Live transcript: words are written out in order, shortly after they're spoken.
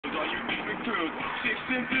cruise. Chicks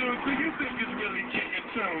and dudes, who you think is really getting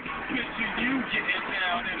tuned? Picture you getting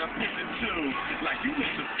down in a picture too, like you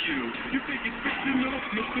miss a few. You think it's fictional,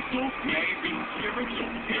 mystical, maybe spiritual.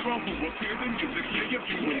 Hero who appears in music, hear your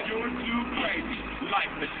view, and you're too crazy.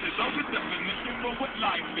 Lifeless is all the definition for what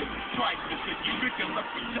life is. Priceless to you because I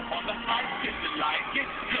put you on the high shit. You like it?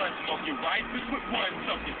 Gun smoke your rifles with one,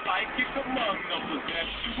 so you're psychic among them. Possess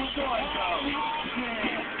you with one gun.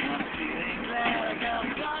 I'm feeling glad I got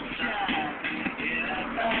sunshine in a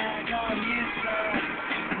bag on you, son.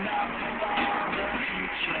 Not for long, the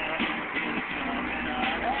future is coming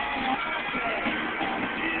on. I'm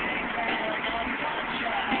feeling glad I got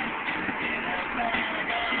sunshine in a bag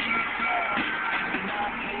on you, son.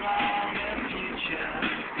 Not for long, the future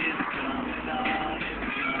is coming on. It's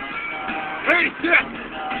coming on. Hey, it's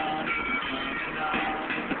coming on. It's coming on.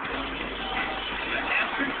 It's coming on. The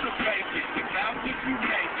essence of basic, without if you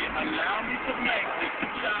make it, allow me to make it.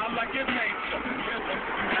 Sound like it makes them. Rhythm,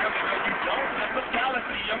 you have it or you don't. That's a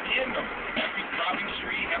fallacy, I'm in them. Every crowding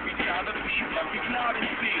street, every child of beef, every cloud and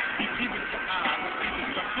sea. You keep it to eye, will see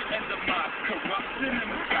destruction and demise. Corruption in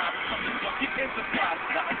the sky, become destructive enterprise.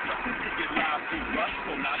 Not instructions to get lives through rust,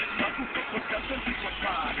 so not as muscle for percussion to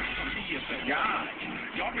provide. For me as a guide.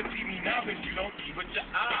 Y'all can see me now, then you don't see with your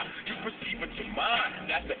eyes. You perceive with your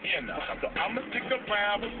mind, that's the inner. So I'ma stick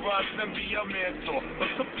around with us and be a mentor.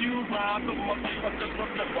 But a few rhymes of motherfuckers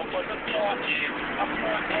remember what the thought is. I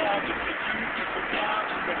want all this for you to survive.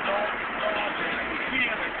 The thought is starting.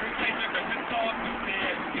 Feeling, contagion, that the thought is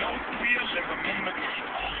there. No feeling, remember the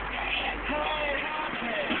thought. Hey,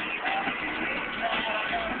 hey, I'm feeling glad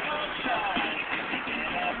I got sunshine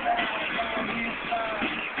in a bag on you,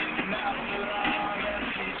 son. Not for long, the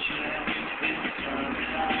future is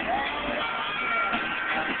coming on.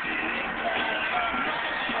 I'm feeling glad I got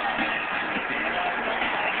sunshine in a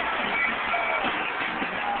bag on you, son.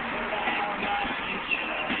 Not for long, my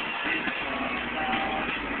future is coming on.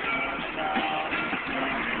 It's coming on. It's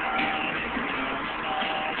coming on. It's coming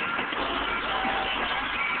on. It's coming on. My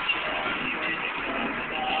future is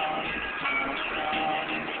coming on. It's coming on.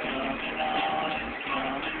 It's coming on. It's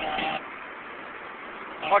coming on.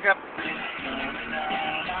 Fuck up. It's coming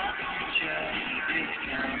on. My future is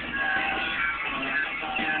coming on.